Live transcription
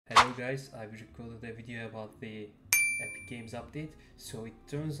Hello guys, I've recorded a video about the Epic Games update. So it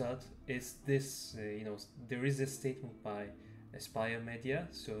turns out it's this, there is a statement by Aspire Media.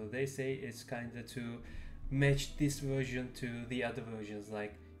 So they say it's kind of to match this version to the other versions,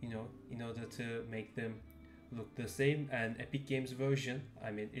 like, in order to make them look the same. And Epic Games version,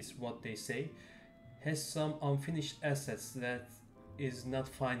 it's what they say, has some unfinished assets that is not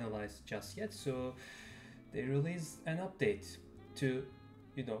finalized just yet. So they released an update to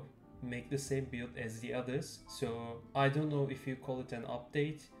make the same build as the others. So I don't know if you call it an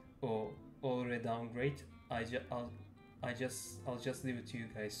update or a downgrade. I'll just leave it to you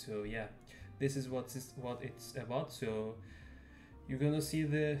guys. So yeah, this is what it's about. So you're gonna see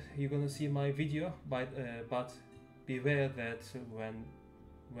my video, but beware that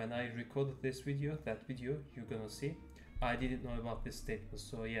when I recorded this video, you're gonna see I didn't know about this statement.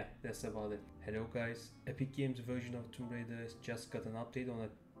 So yeah, that's about it. Hello guys, Epic Games version of Tomb Raider just got an update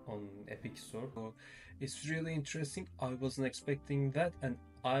on Epic Store. So it's really interesting. I wasn't expecting that, and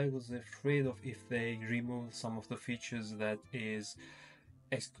I was afraid of if they remove some of the features that is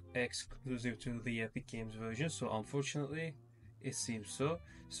exclusive to the Epic Games version. So unfortunately, it seems so.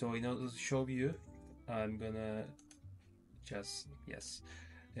 So in order to show you, I'm gonna just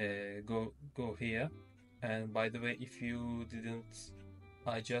go here. And by the way, if you didn't,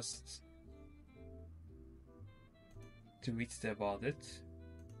 I just tweeted about it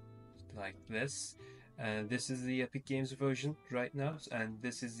like this. And this is the Epic Games version right now, and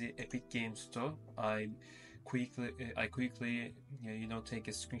this is the Epic Games Store. I quickly take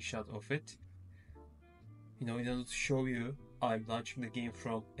a screenshot of it, in order to show you I'm launching the game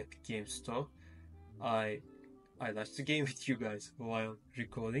from Epic Games Store. I launched the game with you guys while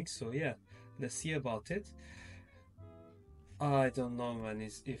recording. So yeah, let's see about it. I don't know, man,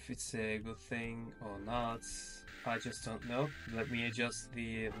 if it's a good thing or not. I just don't know. Let me adjust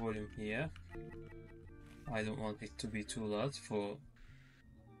the volume here. I don't want it to be too loud for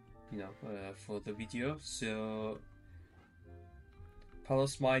for the video. So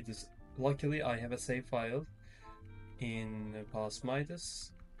Palace Midas. Luckily, I have a save file in Palace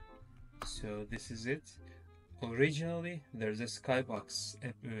Midas. So this is it. Originally, there's a skybox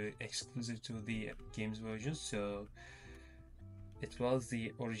exclusive to the Epic Games version, so it was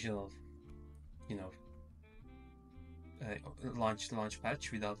the original, launch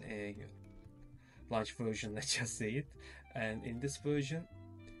patch without a launch version. Let's just say it. And in this version,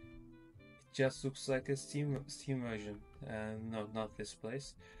 it just looks like a Steam version. No, not this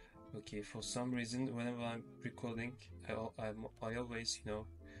place. Okay, for some reason, whenever I'm recording, I always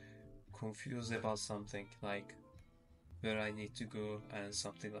confused about something, like where I need to go and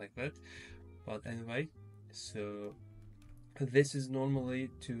something like that. But anyway, so this is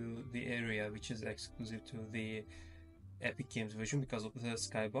normally to the area which is exclusive to the Epic Games version because of the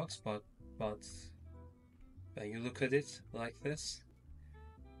skybox, but when you look at it like this,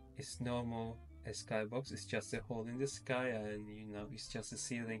 it's normal a skybox. It's just a hole in the sky, and it's just a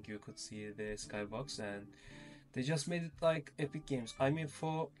ceiling. You could see the skybox, and they just made it like Epic Games.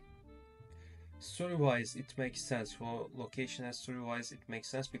 For story-wise, it makes sense. For location and story-wise, it makes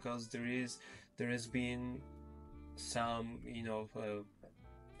sense because there has been some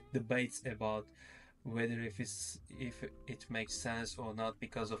debates about whether if it makes sense or not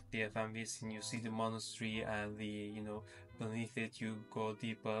because of the FMV scene. You see the monastery, and the beneath it you go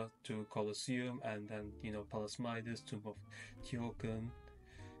deeper to Colosseum, and then Palace Midas, Tomb of Teoken,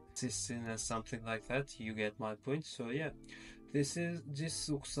 Sistine, and something like that. You get my point. So yeah, this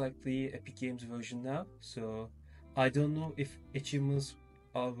looks like the Epic Games version now. So I don't know if achievements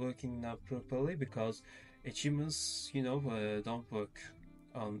are working now properly, because achievements don't work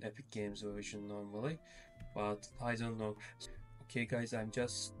on Epic Games version normally, but I don't know. Okay guys, I'm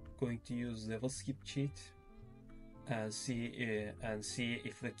just going to use level skip cheat and see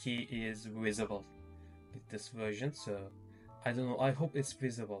if the key is visible with this version. So I don't know, I hope it's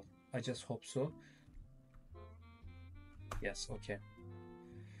visible. I just hope so. Yes, okay.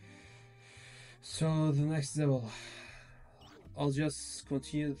 So the next level, I'll just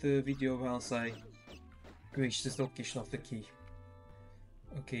continue the video once I reach this location of the key.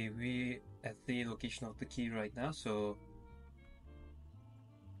 Okay, we at the location of the key right now. So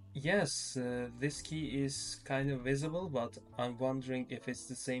yes, this key is kind of visible, but I'm wondering if it's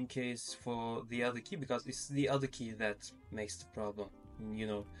the same case for the other key, because it's the other key that makes the problem,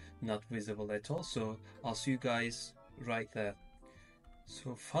 not visible at all. So I'll see you guys right there.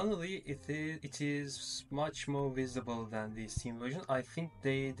 So finally, it is much more visible than the Steam version. I think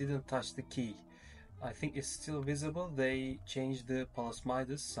they didn't touch the key. I think it's still visible. They changed the Palace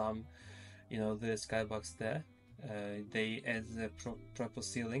Midas, the skybox there, They add the proper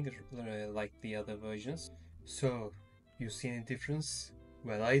ceiling like the other versions. So, you see any difference?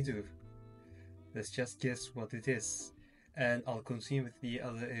 Well, I do. Let's just guess what it is. And I'll continue with the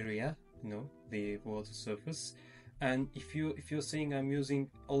other area, the water surface. And if you're saying I'm using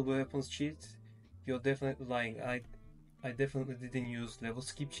all weapons cheat, you're definitely lying. I definitely didn't use level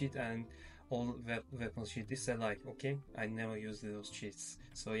skip cheat and all weapons cheat. This I like, okay? I never used those cheats.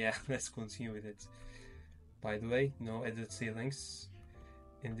 So yeah, let's continue with it. By the way, no added ceilings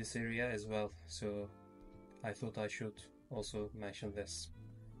in this area as well. So I thought I should also mention this.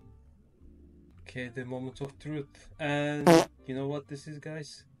 Okay, the moment of truth. And you know what this is,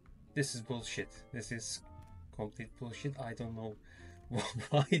 guys? This is bullshit. This is complete bullshit. I don't know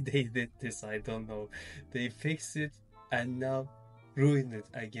why they did this. I don't know. They fixed it and now ruined it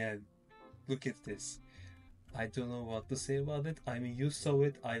again. Look at this. I don't know what to say about it. I mean, you saw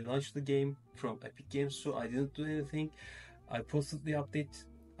it. I launched the game from Epic Games, so I didn't do anything. I posted the update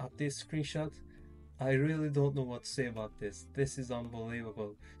screenshot. I really don't know what to say about this. This is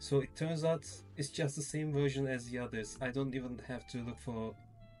unbelievable. So it turns out it's just the same version as the others. I don't even have to look for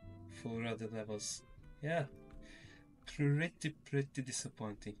other levels. Yeah, pretty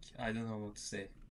disappointing. I don't know what to say.